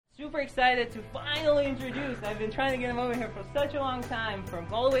super excited to finally introduce, I've been trying to get him over here for such a long time, from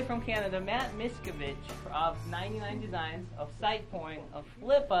all the way from Canada, Matt Miskovich of 99 Designs, of SitePoint, of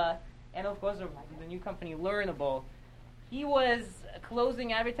Flippa, and of course of the new company Learnable. He was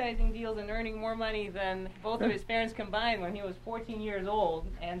closing advertising deals and earning more money than both of his parents combined when he was 14 years old,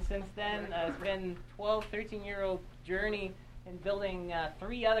 and since then it's been 12, 13-year-old journey in building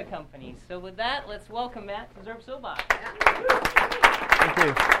 3 other companies. So with that, let's welcome Matt to Zerb Soapbox. Thank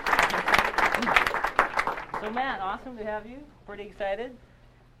you. So Matt, awesome to have you. Pretty excited.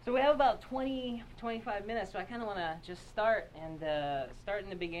 So we have about 20, 25 minutes, so I kind of want to just start in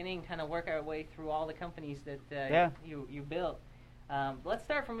the beginning, kind of work our way through all the companies that you built. Let's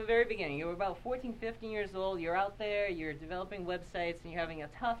start from the very beginning. You were about 14, 15 years old. You're out there, you're developing websites, and you're having a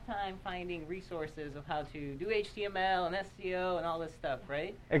tough time finding resources of how to do HTML and SEO and all this stuff,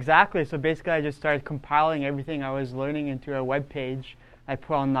 right? Exactly. So basically, I just started compiling everything I was learning into a web page I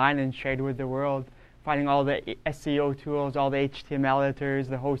put online and shared with the world, finding all the SEO tools, all the HTML editors,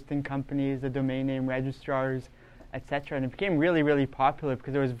 the hosting companies, the domain name registrars, etc. And it became really, really popular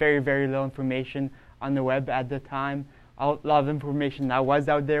because there was very, very little information on the web at the time. A lot of information that was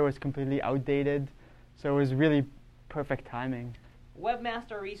out there was completely outdated, so it was really perfect timing.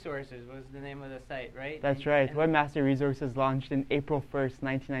 Webmaster Resources was the name of the site, right? That's right. Webmaster Resources launched in April 1st,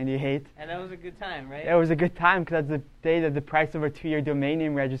 1998. And that was a good time, right? It was a good time because that's the day that the price of a 2-year domain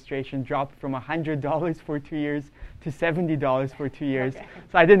name registration dropped from $100 for 2 years to $70 for 2 years. Okay.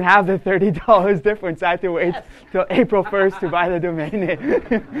 So I didn't have the $30 difference. I had to wait till April 1st to buy the domain name.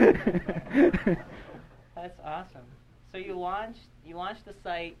 That's awesome. So you launched the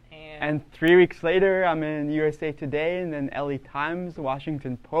site, and 3 weeks later, I'm in USA Today, and then LA Times,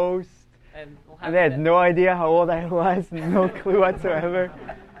 Washington Post, and they had no idea how old I was, no clue whatsoever.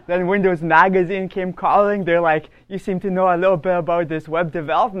 Then Windows Magazine came calling. They're like, "You seem to know a little bit about this web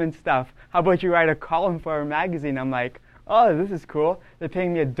development stuff. How about you write a column for our magazine?" I'm like, "Oh, this is cool." They're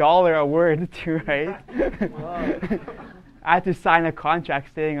paying me $1 a word to write. I had to sign a contract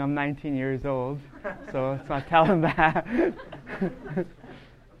stating I'm 19 years old, so let's not tell them that.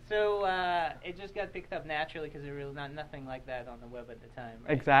 So it just got picked up naturally because there was nothing like that on the web at the time,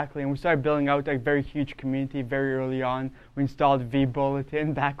 right? Exactly, and we started building out a very huge community very early on. We installed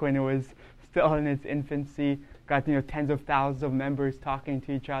vBulletin back when it was still in its infancy. Got tens of thousands of members talking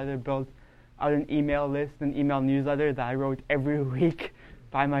to each other. Built out an email list, an email newsletter that I wrote every week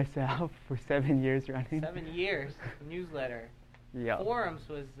by myself for 7 years running. 7 years, newsletter. Yeah. Forums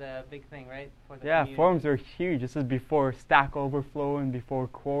was a big thing, right? For the yeah, community. Forums were huge. This is before Stack Overflow and before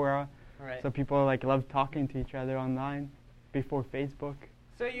Quora. Right. So people loved talking to each other online before Facebook.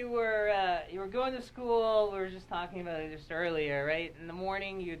 So you were going to school. We were just talking about it just earlier, right? In the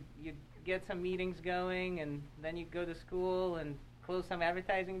morning, you'd get some meetings going, and then you'd go to school and close some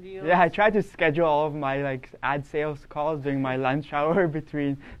advertising deals. Yeah, I tried to schedule all of my ad sales calls during my lunch hour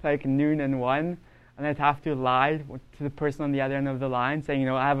between noon and 1. And I'd have to lie to the person on the other end of the line saying,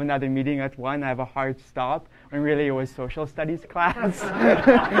 I have another meeting at 1, I have a hard stop, when really it was social studies class.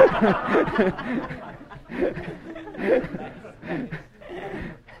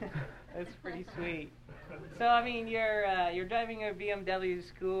 That's pretty sweet. So, I mean, you're driving your BMW to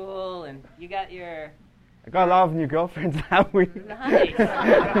school, and you got your... I got a lot of new girlfriends that week. Nice.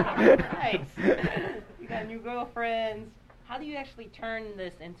 Nice. You got new girlfriends. How do you actually turn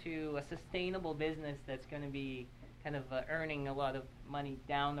this into a sustainable business that's going to be kind of earning a lot of money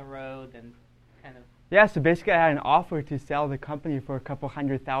down the road and kind of... Yeah, so basically I had an offer to sell the company for a couple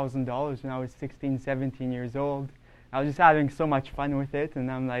 $100,000 when I was 16, 17 years old. I was just having so much fun with it,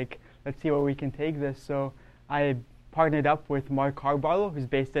 and I'm like, let's see where we can take this. So I partnered up with Mark Harbarlow, who's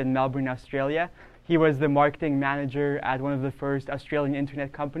based in Melbourne, Australia. He was the marketing manager at one of the first Australian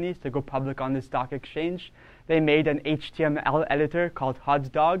internet companies to go public on the stock exchange. They made an HTML editor called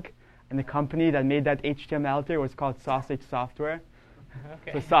HotDog, and the company that made that HTML editor was called Sausage Software.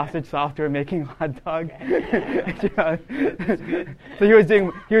 Okay. So Sausage Software making hot dog. Okay. That's good. So he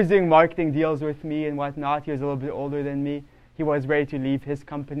was doing marketing deals with me and whatnot. He was a little bit older than me. He was ready to leave his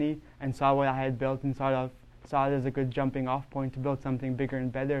company and saw what I had built and saw it as a good jumping off point to build something bigger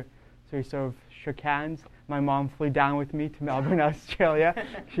and better. So we sort of shook hands. My mom flew down with me to Melbourne, Australia.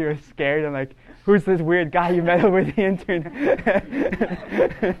 She was scared. I'm like, who's this weird guy you met over the internet?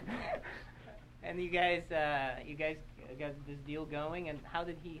 And you guys got this deal going, and how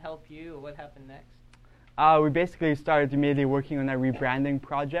did he help you? What happened next? We basically started immediately working on a rebranding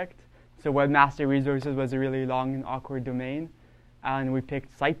project. So Webmaster Resources was a really long and awkward domain, and we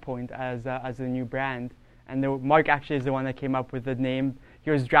picked SitePoint as a new brand. And Mark actually is the one that came up with the name. He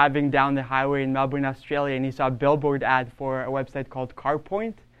was driving down the highway in Melbourne, Australia, and he saw a billboard ad for a website called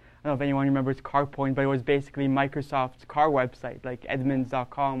CarPoint. I don't know if anyone remembers CarPoint, but it was basically Microsoft's car website, like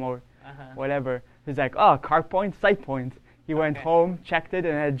Edmunds.com or whatever. He's like, oh, CarPoint, SitePoint. He went home, checked it,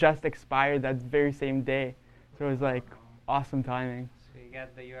 and it had just expired that very same day. So it was like awesome timing. So you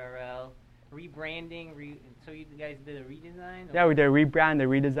got the URL, rebranding. So you guys did a redesign? Yeah, we did a rebrand, a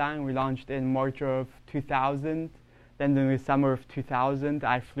redesign. We launched in March of 2000. Then in the summer of 2000,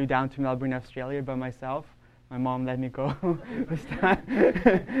 I flew down to Melbourne, Australia by myself. My mom let me go this time.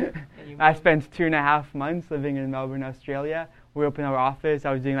 I spent 2.5 months living in Melbourne, Australia. We opened our office.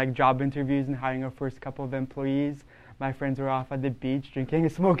 I was doing like job interviews and hiring our first couple of employees. My friends were off at the beach drinking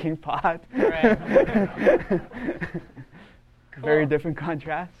and smoking pot. Right. Very different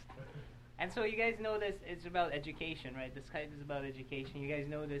contrast. And so you guys know this, it's about education, right? This site is about education. You guys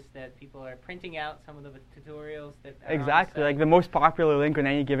notice that people are printing out some of the tutorials that are exactly. Like the most popular link on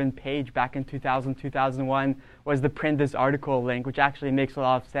any given page back in 2000, 2001 was the print this article link, which actually makes a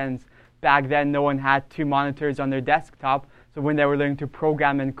lot of sense. Back then, no one had 2 monitors on their desktop, so when they were learning to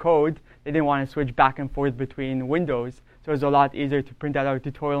program and code, they didn't want to switch back and forth between windows. So it was a lot easier to print out our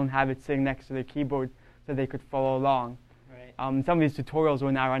tutorial and have it sitting next to their keyboard so they could follow along. Some of these tutorials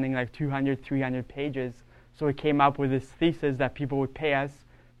were now running like 200, 300 pages. So we came up with this thesis that people would pay us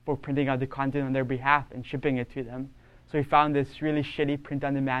for printing out the content on their behalf and shipping it to them. So we found this really shitty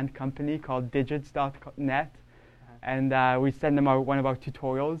print-on-demand company called Digits.net. And we sent them one of our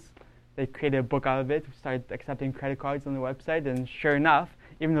tutorials. They created a book out of it. We started accepting credit cards on the website. And sure enough,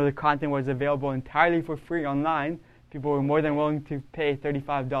 even though the content was available entirely for free online, people were more than willing to pay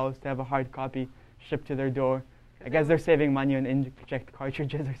 $35 to have a hard copy shipped to their door. I guess they're saving money on inkjet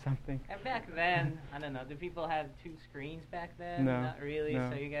cartridges or something. And back then, I don't know, did people have 2 screens back then? No. Not really. No.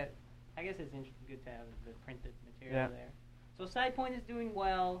 So you got, I guess it's good to have the printed material there. So SitePoint is doing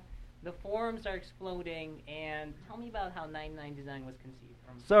well. The forums are exploding. And tell me about how 99 Design was conceived.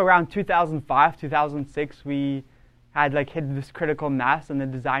 So around 2005, 2006, we had like hit this critical mass in the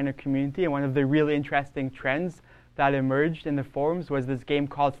designer community. And one of the really interesting trends that emerged in the forums was this game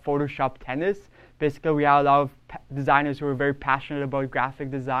called Photoshop Tennis. Basically, we had a lot of designers who were very passionate about graphic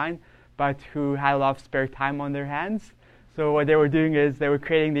design, but who had a lot of spare time on their hands. So what they were doing is they were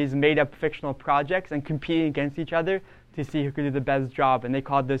creating these made-up fictional projects and competing against each other to see who could do the best job. And they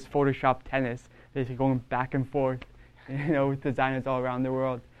called this Photoshop Tennis, basically going back and forth, with designers all around the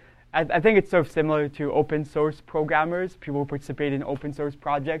world. I think it's sort of similar to open source programmers. People who participate in an open source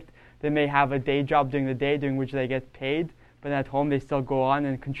project, they may have a day job during the day during which they get paid, but at home they still go on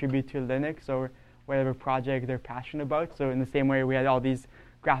and contribute to Linux or whatever project they're passionate about. So in the same way, we had all these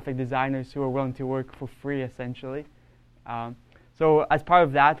graphic designers who were willing to work for free, essentially. So as part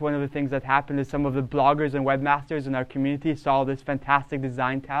of that, one of the things that happened is some of the bloggers and webmasters in our community saw this fantastic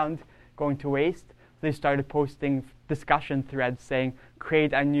design talent going to waste. So they started posting discussion threads saying,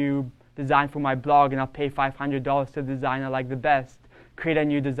 create a new design for my blog and I'll pay $500 to the design I like the best. Create a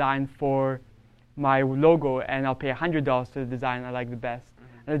new design for my logo and I'll pay $100 to the design I like the best.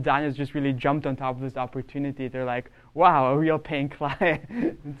 And the designers just really jumped on top of this opportunity. They're like, wow, a real paying client.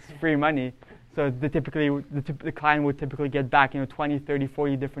 It's free money. So the client would typically get back 20, 30,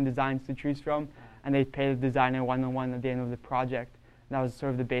 40 different designs to choose from, and they'd pay the designer one-on-one at the end of the project. And that was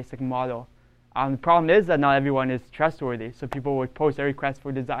sort of the basic model. The problem is that not everyone is trustworthy. So people would post a request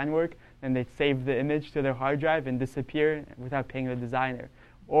for design work, and they'd save the image to their hard drive and disappear without paying the designer.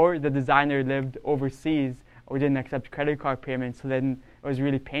 Or the designer lived overseas or didn't accept credit card payments, so then it was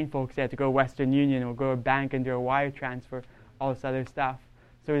really painful because they had to go to Western Union or go to a bank and do a wire transfer, all this other stuff.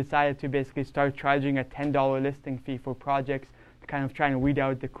 So we decided to basically start charging a $10 listing fee for projects to kind of try and weed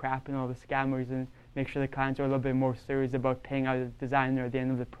out the crap and all the scammers and make sure the clients are a little bit more serious about paying out the designer at the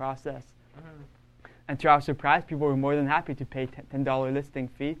end of the process. And to our surprise, people were more than happy to pay $10 listing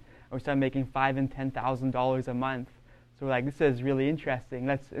fee, and we started making $5,000 and $10,000 a month. So we're like, this is really interesting.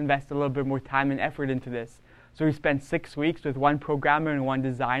 Let's invest a little bit more time and effort into this. So we spent 6 weeks with one programmer and one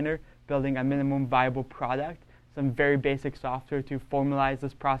designer building a minimum viable product, some very basic software to formalize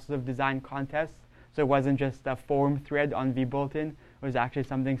this process of design contests. So it wasn't just a forum thread on vBulletin. It was actually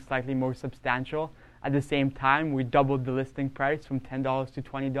something slightly more substantial. At the same time, we doubled the listing price from $10 to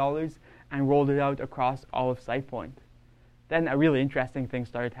 $20 and rolled it out across all of SitePoint. Then a really interesting thing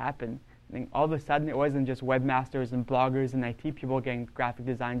started happening. All of a sudden, it wasn't just webmasters and bloggers and IT people getting graphic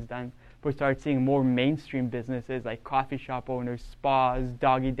designs done, but we started seeing more mainstream businesses like coffee shop owners, spas,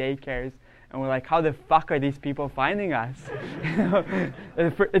 doggy daycares, and we're like, how the fuck are these people finding us?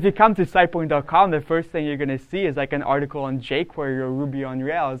 If you come to SitePoint.com, the first thing you're going to see is like an article on jQuery or Ruby on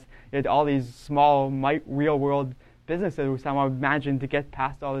Rails. You had all these small, real-world businesses who somehow managed to get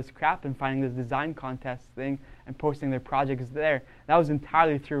past all this crap and finding this design contest thing and posting their projects there. That was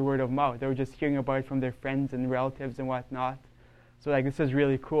entirely through word of mouth. They were just hearing about it from their friends and relatives and whatnot. So like, this is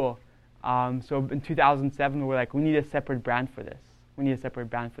really cool. So in 2007, we're like, we need a separate brand for this. We need a separate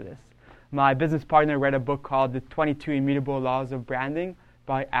brand for this. My business partner read a book called The 22 Immutable Laws of Branding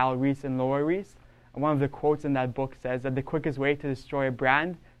by Al Ries and Laura Ries. And one of the quotes in that book says that the quickest way to destroy a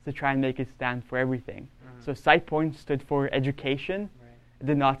brand is to try and make it stand for everything. So SitePoint stood for education. It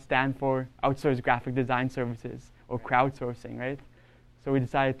did not stand for outsourced graphic design services or crowdsourcing, right? So we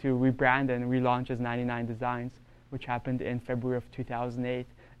decided to rebrand and relaunch as 99 Designs, which happened in February of 2008.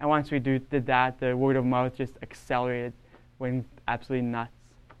 And once we did that, the word of mouth just accelerated, went absolutely nuts.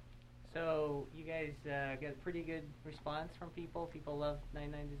 So you guys got pretty good response from people? People love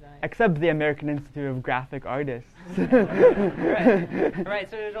 99 Designs? Except the American Institute of Graphic Artists. Right,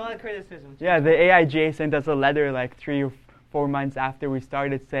 so there's a lot of criticism. Yeah, the AIGA sent us a letter like 3 or 4 months after we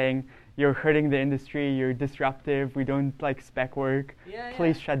started saying, you're hurting the industry, you're disruptive, we don't like spec work,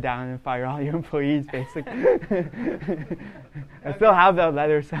 please shut down and fire all your employees, basically. I still have that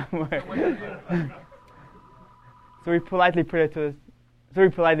letter somewhere. So we politely put the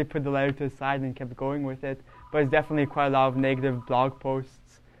letter to the side and kept going with it. But it's definitely quite a lot of negative blog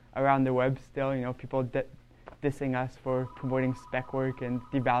posts around the web still. You know, people dissing us for promoting spec work and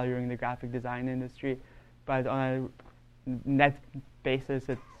devaluing the graphic design industry. But on a net basis,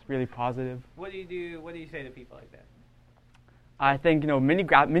 it's really positive. What do you say to people like that? I think, you know,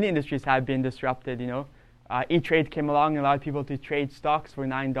 many industries have been disrupted. You know, E-Trade came along and allowed people to trade stocks for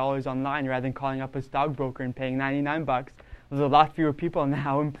 $9 online rather than calling up a stockbroker and paying $99. There's a lot fewer people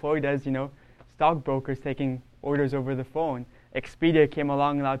now employed as, you know, stockbrokers taking orders over the phone. Expedia came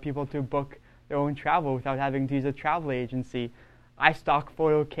along and allowed people to book their own travel without having to use a travel agency.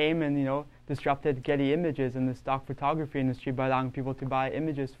 iStockPhoto came and, you know, disrupted Getty Images in the stock photography industry by allowing people to buy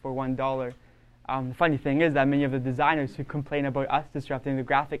images for $1. The funny thing is that many of the designers who complain about us disrupting the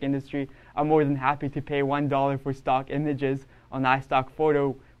graphic industry are more than happy to pay $1 for stock images on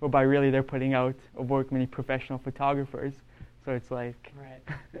iStockPhoto, whereby really they're putting out of work many professional photographers. So it's like...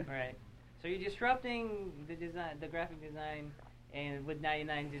 Right. So you're disrupting the graphic design, and with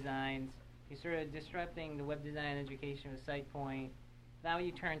 99 Designs, you're sort of disrupting the web design education with SitePoint. Now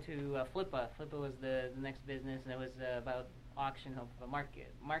you turn to Flippa. Flippa was the next business, and it was about auction of a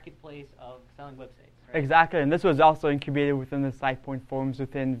marketplace of selling websites. Right? Exactly, and this was also incubated within the SitePoint forums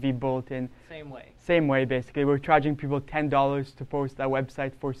within vBulletin. Same way, basically. We're charging people $10 to post a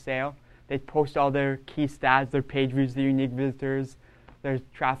website for sale. They post all their key stats, their page views, their unique visitors, their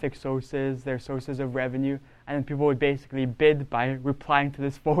traffic sources, their sources of revenue, and then people would basically bid by replying to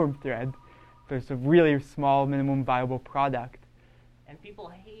this forum thread. So it's a really small minimum viable product. And people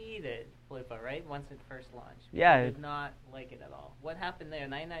hated Flippa, right? Once it first launched. Yeah. People did not like it at all. What happened there?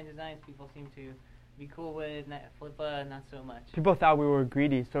 99 Designs, people seem to be cool with Flippa, not so much. People thought we were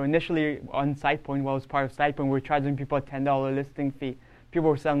greedy. So initially on SitePoint, well, as part of SitePoint, we were charging people a $10 listing fee. People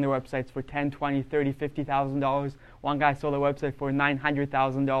were selling their websites for $10,000, $20,000, $30,000, $50,000. One guy sold a website for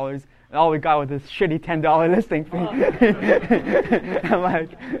 $900,000, and all we got was this shitty $10 listing fee. I'm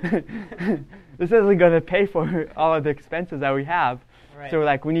like, this isn't going to pay for all of the expenses that we have. Right. So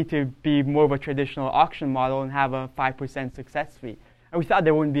like, we need to be more of a traditional auction model and have a 5% success fee. And we thought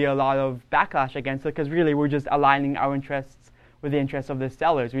there wouldn't be a lot of backlash against it because really we're just aligning our interests with the interests of the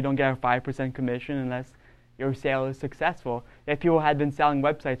sellers. We don't get a 5% commission unless your sale is successful. If people had been selling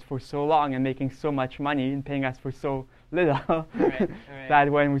websites for so long and making so much money and paying us for so little,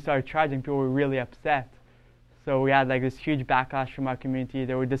 that when we started charging, people were really upset. So we had like this huge backlash from our community.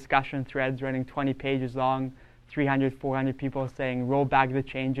 There were discussion threads running 20 pages long, 300, 400 people saying, roll back the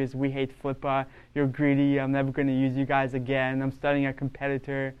changes, we hate Flippa, you're greedy, I'm never going to use you guys again, I'm starting a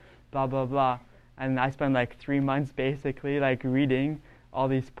competitor, blah, blah, blah. And I spent like 3 months basically like reading all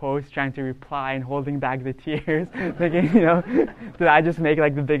these posts, trying to reply and holding back the tears, thinking, you know, did I just make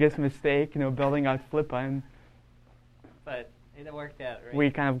like the biggest mistake, you know, building out Flippa? But it worked out, right? We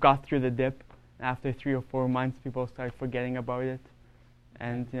kind of got through the dip. After 3 or 4 months, people started forgetting about it.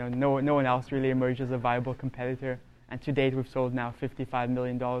 And you know, no one else really emerged as a viable competitor. And to date, we've sold now $55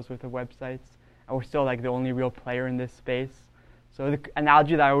 million worth of websites. And we're still like the only real player in this space. So the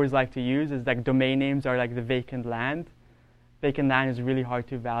analogy that I always like to use is like domain names are like the vacant land. Vacant land is really hard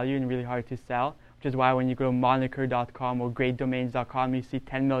to value and really hard to sell, which is why when you go to moniker.com or greatdomains.com, you see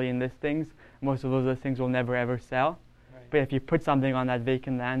 10 million listings. Most of those listings will never ever sell. Right. But if you put something on that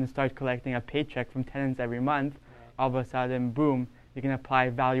vacant land and start collecting a paycheck from tenants every month, all of a sudden, boom, you can apply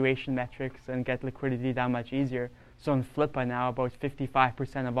valuation metrics and get liquidity that much easier. So in Flippa now, about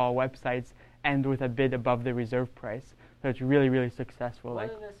 55% of all websites end with a bid above the reserve price. So it's really, really successful.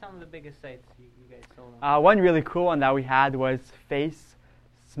 What are some of the biggest sites you guys sold on? One really cool one that we had was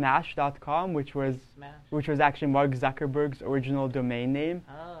FaceSmash.com, which was actually Mark Zuckerberg's original domain name,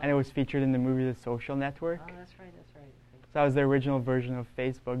 and it was featured in the movie The Social Network. Oh, that's right. So that was the original version of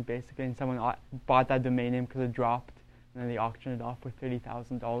Facebook, basically, and someone bought that domain name because it dropped, and then they auctioned it off for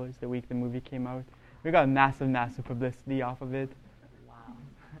 $30,000 the week the movie came out. We got massive, massive publicity off of it. Wow.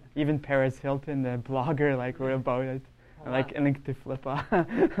 Even Perez Hilton, the blogger, wrote about it. Oh, And linked to Flippa.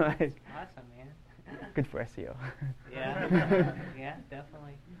 Awesome, man. Good for SEO. Yeah, yeah,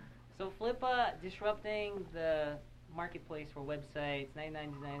 definitely. So Flippa disrupting the marketplace for websites,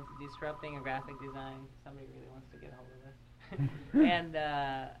 99 Designs disrupting a graphic design. Somebody really wants to get a hold of this. And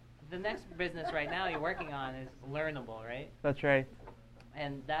the next business right now you're working on is Learnable, right? That's right.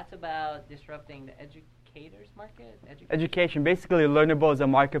 And that's about disrupting the educators market? Education. Basically, Learnable is a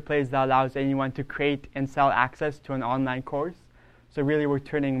marketplace that allows anyone to create and sell access to an online course. So really we're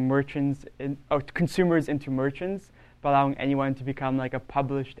turning consumers into merchants by allowing anyone to become like a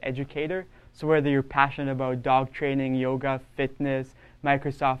published educator. So whether you're passionate about dog training, yoga, fitness,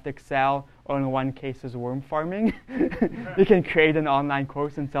 Microsoft Excel, or in one case is worm farming, you can create an online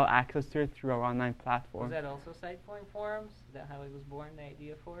course and sell access to it through our online platform. Was that also SitePoint Forums? Is that how it was born, the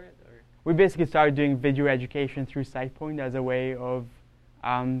idea for it? Or? We basically started doing video education through SitePoint as a way of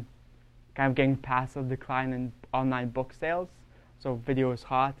kind of getting past the decline in online book sales. So video is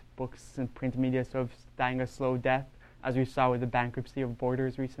hot, books and print media sort of dying a slow death, as we saw with the bankruptcy of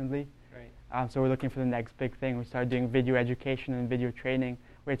Borders recently. Right. So we're looking for the next big thing. We started doing video education and video training.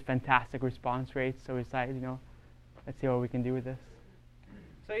 We had fantastic response rates, so we decided, let's see what we can do with this.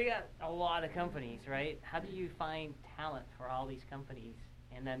 So you got a lot of companies, right? How do you find talent for all these companies?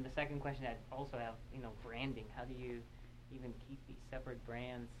 And then the second question, I also have, branding. How do you even keep these separate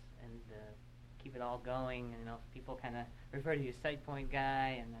brands and keep it all going? People kind of refer to you as SitePoint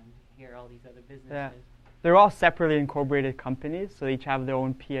guy, and then hear all these other businesses. Yeah. They're all separately incorporated companies, so they each have their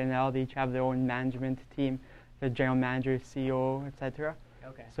own P&L, they each have their own management team, the general manager, CEO, etc.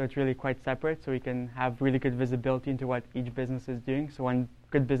 Okay. So it's really quite separate, so we can have really good visibility into what each business is doing. So one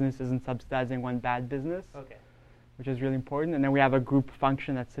good business isn't subsidizing one bad business, which is really important. And then we have a group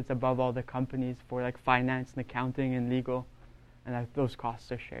function that sits above all the companies for like finance and accounting and legal, and those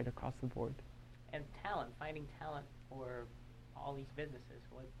costs are shared across the board. And finding talent for all these businesses,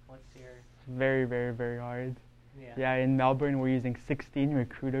 what's your... It's very, very, very hard. Yeah, in Melbourne we're using 16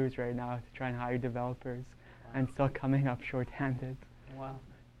 recruiters right now to try and hire developers, and still coming up short-handed. Wow.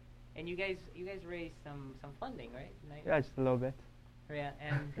 And you guys raised some funding, right? Yeah, just a little bit. Yeah,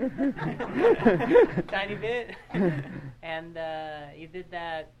 and tiny bit. And you did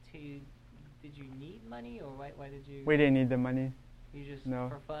that did you need money, or why did you? We didn't need the money. You just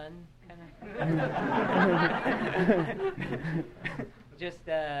for fun, kind of. Just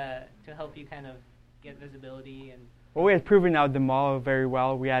to help you kind of get visibility and. Well, we had proven out the model very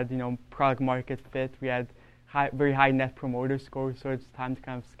well. We had product market fit. We had very high net promoter scores. So it's time to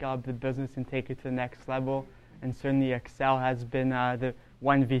kind of scale up the business and take it to the next level. And certainly Excel has been the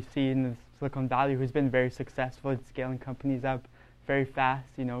one VC in the Silicon Valley who's been very successful at scaling companies up very fast.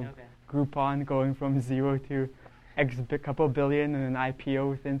 Groupon going from zero to a couple billion in an IPO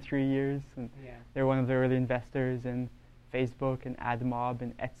within 3 years. And they're one of the early investors in Facebook and AdMob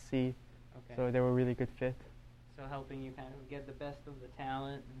and Etsy. So they were a really good fit. So helping you kind of get the best of the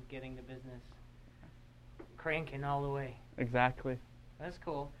talent and getting the business cranking all the way. Exactly. That's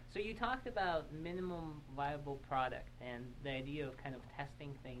cool. So you talked about minimum viable product and the idea of kind of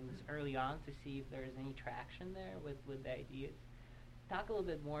testing things early on to see if there's any traction there with the ideas. Talk a little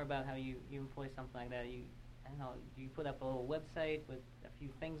bit more about how you employ something like that. Do you put up a little website with a few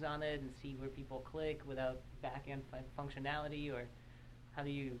things on it and see where people click without back-end functionality, or how do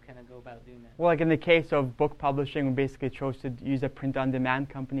you kind of go about doing that? Well, like in the case of book publishing, we basically chose to use a print-on-demand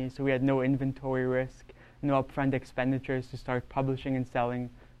company, so we had no inventory risk, no upfront expenditures to start publishing and selling,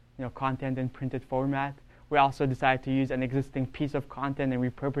 content in printed format. We also decided to use an existing piece of content and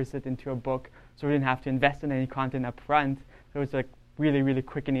repurpose it into a book, so we didn't have to invest in any content up front. So it was like really, really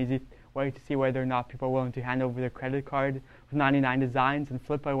quick and easy way to see whether or not people are willing to hand over their credit card. With 99 Designs and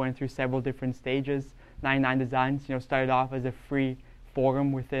Flippa, went through several different stages. 99 Designs, started off as a free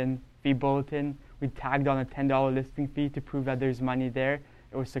forum within vBulletin. We tagged on a $10 listing fee to prove that there's money there.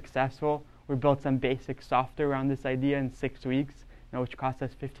 It was successful. We built some basic software around this idea in 6 weeks, which cost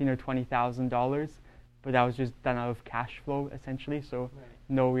us $15,000 or $20,000, but that was just done out of cash flow essentially. So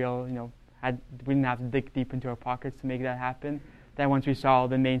no real, we didn't have to dig deep into our pockets to make that happen. Then once we saw all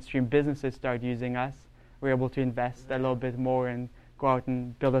the mainstream businesses start using us, we were able to invest a little bit more and go out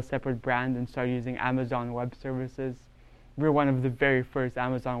and build a separate brand and start using Amazon Web Services we were one of the very first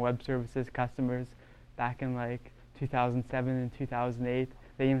Amazon Web Services customers back in like 2007 and 2008.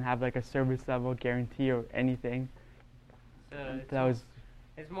 They didn't have like a service level guarantee or anything. So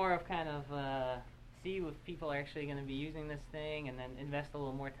it's more of kind of see if people are actually going to be using this thing, and then invest a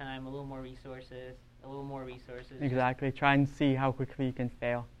little more time, a little more resources. Exactly. Try and see how quickly you can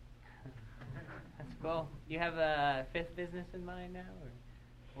fail. That's cool. Do you have a fifth business in mind now, or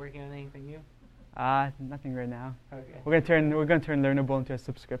working on anything new? Nothing right now. Okay. We're gonna turn Learnable into a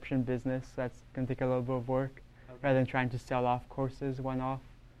subscription business. That's gonna take a little bit of work, rather than trying to sell off courses one-off.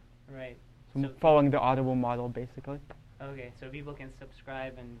 Right. So following the Audible model, basically. Okay, so people can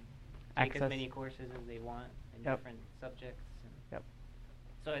subscribe and take as many courses as they want in different subjects. Yep.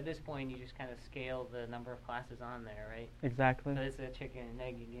 So at this point, you just kind of scale the number of classes on there, right? Exactly. So it's a chicken and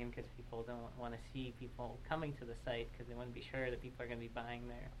egg game because people don't want to see people coming to the site because they want to be sure that people are going to be buying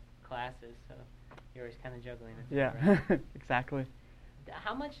their classes. So you're always kind of juggling it. Yeah, right? exactly.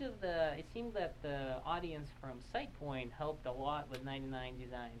 How much of it seemed that the audience from SitePoint helped a lot with 99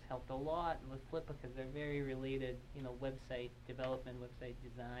 Designs, helped a lot with Flippa because they're very related, website development, website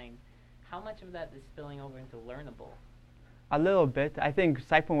design. How much of that is spilling over into Learnable? A little bit. I think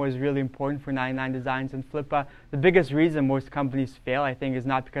SitePoint was really important for 99 Designs and Flippa. The biggest reason most companies fail, I think, is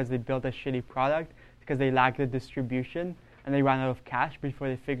not because they built a shitty product, it's because they lack the distribution and they ran out of cash before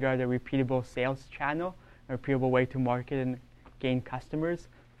they figure out a repeatable sales channel, a repeatable way to market and gain customers.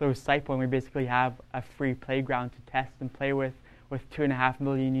 So with SitePoint, we basically have a free playground to test and play with 2.5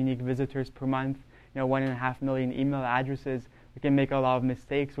 million unique visitors per month, 1.5 million email addresses. We can make a lot of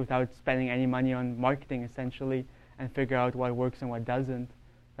mistakes without spending any money on marketing, essentially, and figure out what works and what doesn't.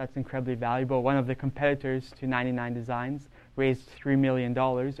 That's incredibly valuable. One of the competitors to 99 Designs raised $3 million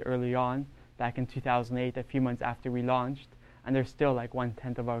early on, back in 2008, a few months after we launched, and they're still like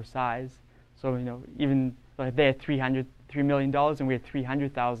 1/10 of our size. So even like they had $3 million and we had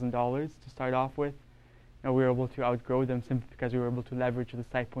 $300,000 to start off with, we were able to outgrow them simply because we were able to leverage the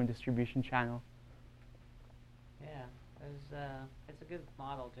SitePoint distribution channel. Yeah, it's a good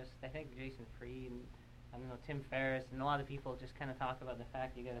model. Just I think Jason Fried and Tim Ferriss and a lot of people just kind of talk about the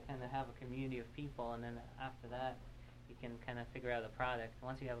fact you got to kind of have a community of people, and then after that you can kind of figure out a product.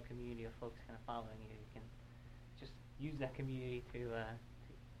 Once you have a community of folks kind of following you, you can just use that community to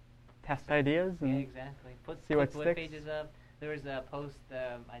test ideas and exactly. See what web sticks. pages up. There was a post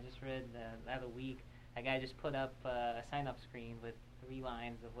I just read the other week. A guy just put up a sign-up screen with 3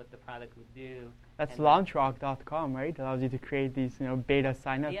 lines of what the product would do. That's launchrock.com, right? It allows you to create these beta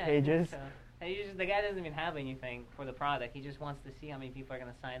sign-up pages. So. And the guy doesn't even have anything for the product. He just wants to see how many people are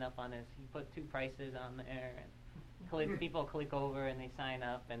going to sign up on this. He put 2 prices on there, and people click over and they sign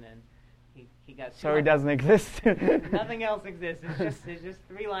up, and then he got. So it doesn't exist. Nothing else exists. It's just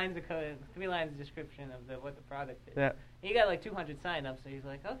 3 lines of code, 3 lines of description of what the product is. Yeah. He got like 200 sign-ups, so he's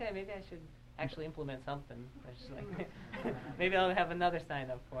like, okay, maybe I should actually implement something. Like maybe I'll have another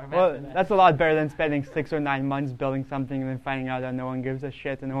sign-up for him. Well, that's a lot better than spending 6 or 9 months building something and then finding out that no one gives a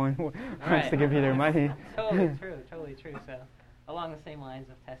shit and no one wants to give you their money. Totally true. So along the same lines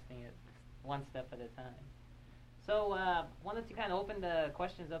of testing it one step at a time. So wanted to kind of open the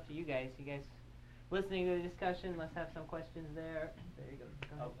questions up to you guys. You guys listening to the discussion, let's have some questions there. There you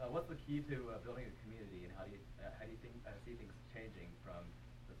go. What's the key to building a community, and how do you see things changing from,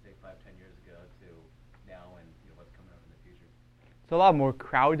 let's say, 5-10 years ago to now, and what's coming up in the future? It's a lot more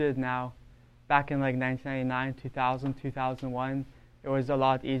crowded now. Back in like 1999, 2000, 2001, it was a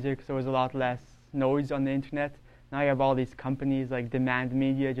lot easier because there was a lot less noise on the internet. Now you have all these companies like Demand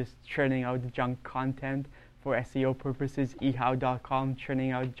Media just churning out junk content for SEO purposes, ehow.com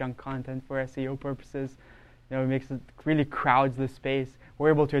churning out junk content for SEO purposes. It really crowds the space. We're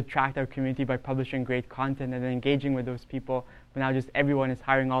able to attract our community by publishing great content and then engaging with those people. But now just everyone is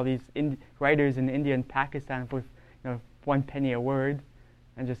hiring all these writers in India and Pakistan for 1 penny a word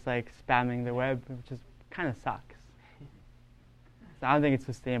and just like spamming the web, which just kind of sucks. So I don't think it's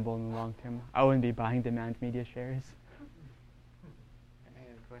sustainable in the long term. I wouldn't be buying Demand Media shares. I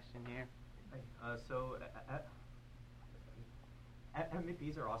have a question here. So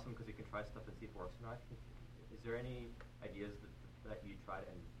MVPs are awesome because you can try stuff and see if it works or not. Is there any ideas that you tried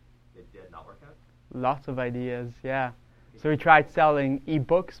and it did not work out? Lots of ideas, yeah. So we tried selling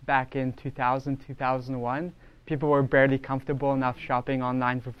ebooks back in 2000, 2001. People were barely comfortable enough shopping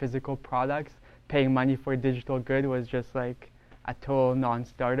online for physical products. Paying money for a digital good was just like a total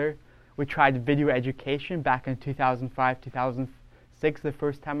non-starter. We tried video education back in 2005, 2006 the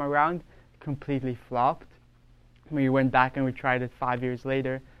first time around. Completely flopped. We went back and we tried it 5 years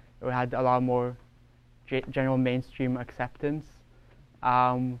later. It had a lot more general mainstream acceptance.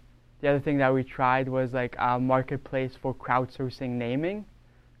 The other thing that we tried was like a marketplace for crowdsourcing naming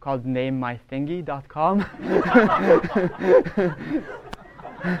called NameMyThingy.com.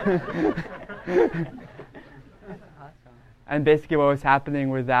 And basically what was happening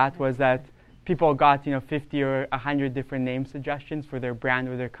with that was that people got 50 or 100 different name suggestions for their brand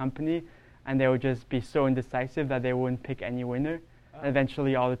or their company, and they would just be so indecisive that they wouldn't pick any winner. And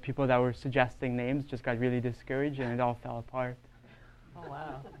eventually all the people that were suggesting names just got really discouraged and it all fell apart. Oh,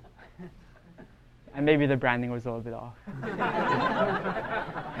 wow. And maybe the branding was a little bit off. That's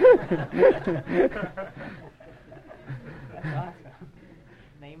awesome.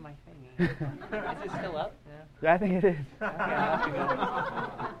 Name my thingy. Is it still up? Yeah, I think it is. Okay, I'll have to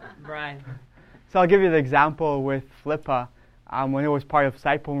go. Brian. So I'll give you the example with Flippa. When it was part of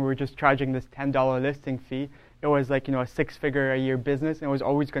SitePoint, we were just charging this $10 listing fee. It was like, a six-figure-a-year business, and it was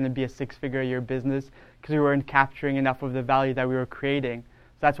always going to be a six-figure-a-year business because we weren't capturing enough of the value that we were creating.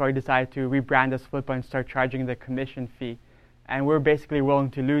 So that's why we decided to rebrand as Flippa and start charging the commission fee. And we're basically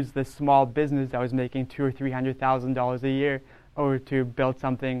willing to lose this small business that was making $200,000 or $300,000 a year or to build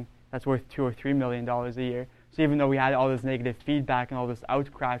something that's worth $2 or $3 million a year. So even though we had all this negative feedback and all this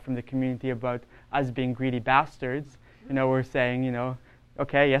outcry from the community about us being greedy bastards, we're saying,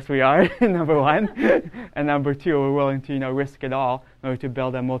 okay, yes we are, number one. And number two, we're willing to, risk it all in order to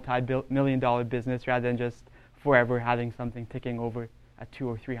build a multi-million-dollar business rather than just forever having something ticking over at $200,000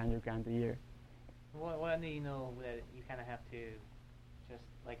 or $300,000 a year. When do you know that you kind of have to just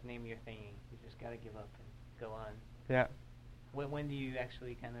like name your thingy? You just got to give up and go on. Yeah. When do you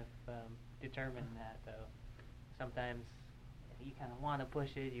actually kind of determine that, though? Sometimes you kind of want to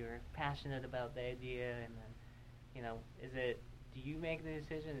push it, you're passionate about the idea, and then, do you make the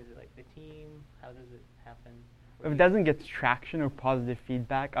decision? Is it like the team? How does it happen? If it doesn't get traction or positive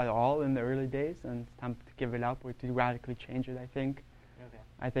feedback at all in the early days, then it's time to give it up or to radically change it, I think. Okay.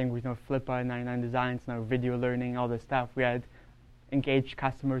 I think with Flippa, 99 Designs, video learning, all this stuff, we had engaged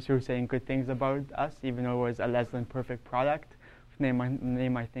customers who were saying good things about us, even though it was a less than perfect product. Name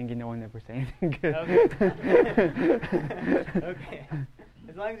my thingy, no one ever say anything good. Okay. Okay.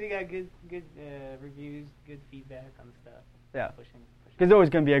 As long as you got good reviews, good feedback on stuff. Yeah. Pushing. There's always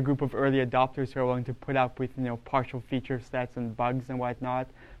going to be a group of early adopters who are willing to put up with partial feature sets and bugs and whatnot,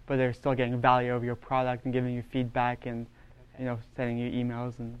 but they're still getting value of your product and giving you feedback and sending you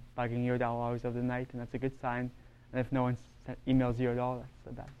emails and bugging you at all hours of the night, and that's a good sign. And if no one emails you at all, that's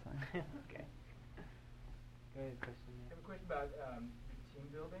a bad sign. Okay. Go ahead, Christian. I have a question about your team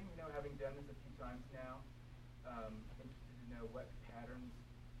building. Having done this a few times now, I'm interested to know what patterns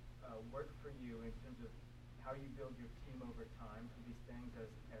work for you in terms of how you build your team over time for these things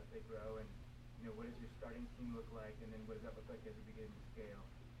as they grow, and what does your starting team look like, and then what does that look like as you begin to scale?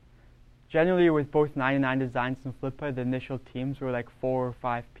 Generally, with both 99 Designs and Flippa, the initial teams were like 4 or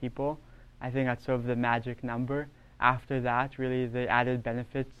 5 people. I think that's sort of the magic number. After that, really, the added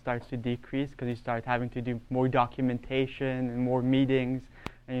benefit starts to decrease because you start having to do more documentation and more meetings,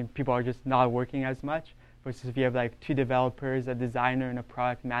 and people are just not working as much. Versus if you have like 2 developers, a designer, and a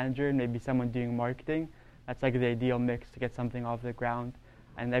product manager, and maybe someone doing marketing, that's like the ideal mix to get something off the ground.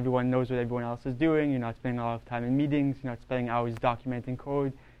 And everyone knows what everyone else is doing. You're not spending a lot of time in meetings. You're not spending hours documenting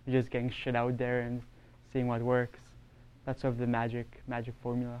code. You're just getting shit out there and seeing what works. That's sort of the magic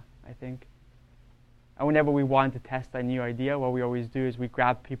formula, I think. And whenever we want to test a new idea, what we always do is we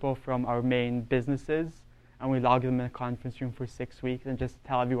grab people from our main businesses and we log them in a conference room for 6 weeks and just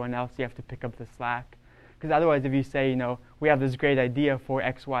tell everyone else you have to pick up the slack. Because otherwise, if you say, we have this great idea for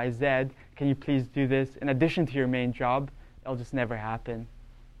X, Y, Z, can you please do this in addition to your main job, it'll just never happen.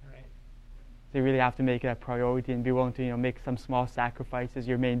 Right. So you really have to make it a priority and be willing to, make some small sacrifices.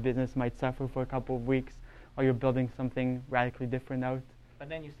 Your main business might suffer for a couple of weeks while you're building something radically different out. But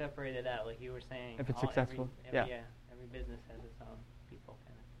then you separate it out, like you were saying. If it's successful, every business has its own people,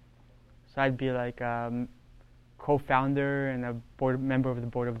 kind of. So I'd be like co-founder and a member of the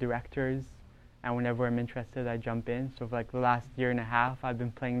board of directors. And whenever I'm interested, I jump in. So for like the last year and a half, I've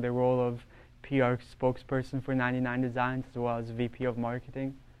been playing the role of PR spokesperson for 99 Designs as well as VP of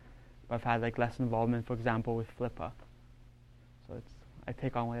marketing. But I've had like less involvement, for example, with Flippa. So I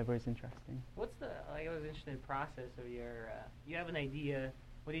take on whatever is interesting. What's I was interested in the process of your, you have an idea,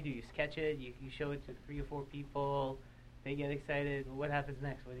 what do? You sketch it, you show it to 3 or 4 people, they get excited, what happens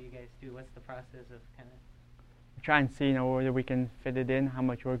next? What do you guys do? What's the process of kind of? We try and see, whether we can fit it in, how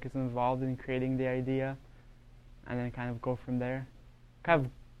much work is involved in creating the idea, and then kind of go from there. Kind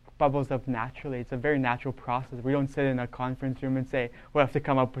of bubbles up naturally. It's a very natural process. We don't sit in a conference room and say, we'll have to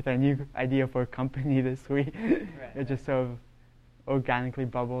come up with a new idea for a company this week. Right. It just sort of organically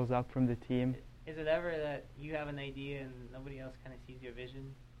bubbles up from the team. Is it ever that you have an idea and nobody else kind of sees your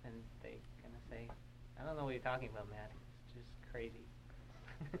vision? and they kind of say, I don't know what you're talking about, Matt. It's just crazy.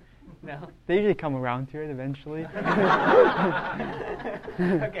 No? They usually come around to it eventually.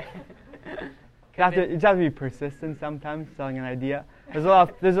 Okay. You just have to be persistent sometimes, selling an idea. There's a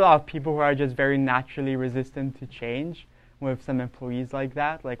lot of people who are just very naturally resistant to change. With some employees like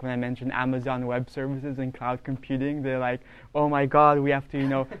that, like when I mentioned Amazon Web Services and cloud computing, they're like, "Oh my God, we have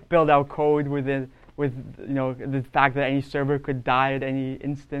to, build our code with the fact that any server could die at any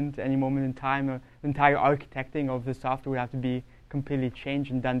instant, any moment in time. The entire architecting of the software would have to be completely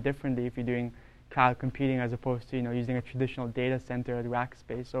changed and done differently if you're doing cloud computing as opposed to using a traditional data center at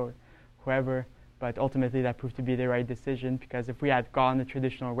Rackspace or whoever." But ultimately, that proved to be the right decision, because if we had gone the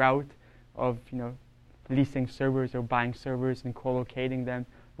traditional route of leasing servers or buying servers and co-locating them,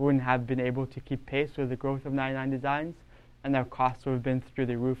 we wouldn't have been able to keep pace with the growth of 99 Designs, and our costs would have been through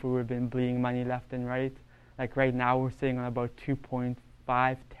the roof. We would have been bleeding money left and right. Like right now, we're sitting on about 2.5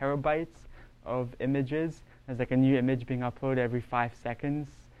 terabytes of images. There's like a new image being uploaded every 5 seconds,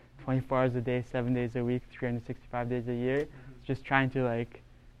 24 hours a day, 7 days a week, 365 days a year. Just trying to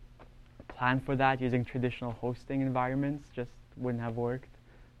plan for that using traditional hosting environments just wouldn't have worked.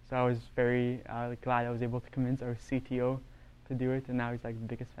 So I was very glad I was able to convince our CTO to do it, and now he's like the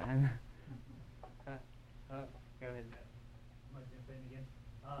biggest fan. Go ahead. I'm going to jump in again.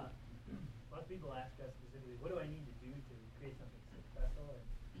 A lot of people ask us specifically, what do I need to do to create something successful? And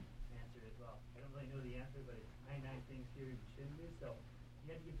answer as well. I don't really know the answer, but it's 99 things here you shouldn't do. So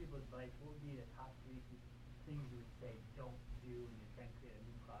you have to give people advice. What would be the top 3 things you would say don't do when you're trying to create a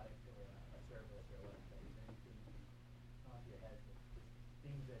new product or a service or a website? Is there anything off your head that's just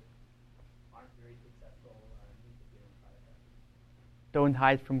things that aren't very successful need to do in product? Don't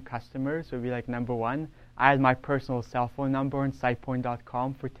hide from customers would be like number 1. I had my personal cell phone number on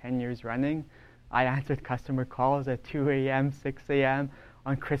SitePoint.com for 10 years running. I answered customer calls at 2 a.m., 6 a.m.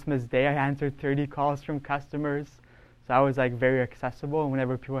 On Christmas Day, I answered 30 calls from customers. So I was very accessible, and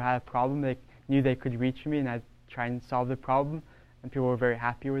whenever people had a problem, they knew they could reach me, and I'd try and solve the problem, and people were very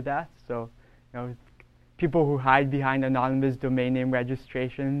happy with that. So, people who hide behind anonymous domain name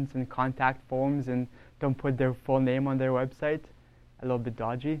registrations and contact forms and don't put their full name on their website, a little bit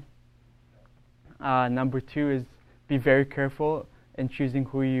dodgy. Number 2 is be very careful in choosing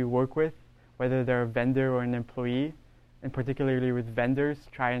who you work with, whether they're a vendor or an employee. And particularly with vendors,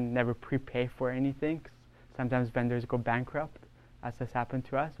 try and never prepay for anything. 'Cause sometimes vendors go bankrupt, as has happened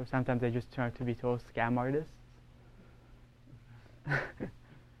to us, or sometimes they just turn out to be total scam artists.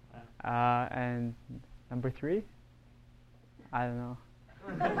 And number 3, I don't know.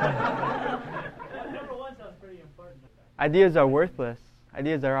 Number 1 sounds pretty important. Ideas are worthless.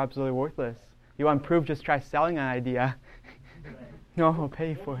 Ideas are absolutely worthless. You want proof, just try selling an idea. No one will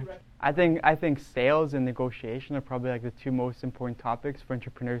pay for it. I think sales and negotiation are probably the 2 most important topics for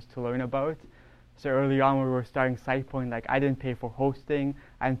entrepreneurs to learn about. So early on when we were starting SitePoint, I didn't pay for hosting,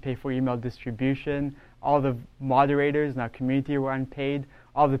 I didn't pay for email distribution. All the moderators in our community were unpaid.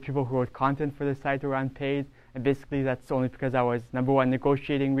 All the people who wrote content for the site were unpaid. And basically that's only because I was, number 1,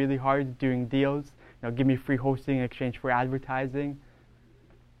 negotiating really hard, doing deals, give me free hosting in exchange for advertising.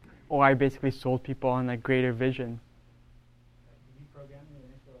 Or I basically sold people on a greater vision. Did you program the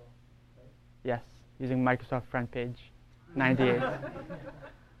initial site? Yes, using Microsoft FrontPage 98,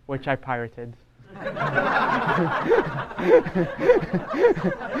 which I pirated. At what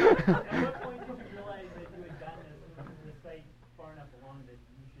point did you realize that you had gotten the site far enough along that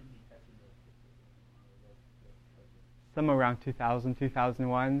you shouldn't be touching those pictures? Somewhere around 2000,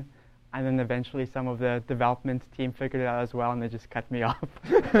 2001. And then eventually some of the development team figured it out as well, and they just cut me off.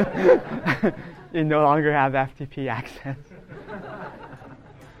 You no longer have FTP access.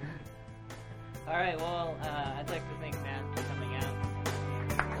 All right, well,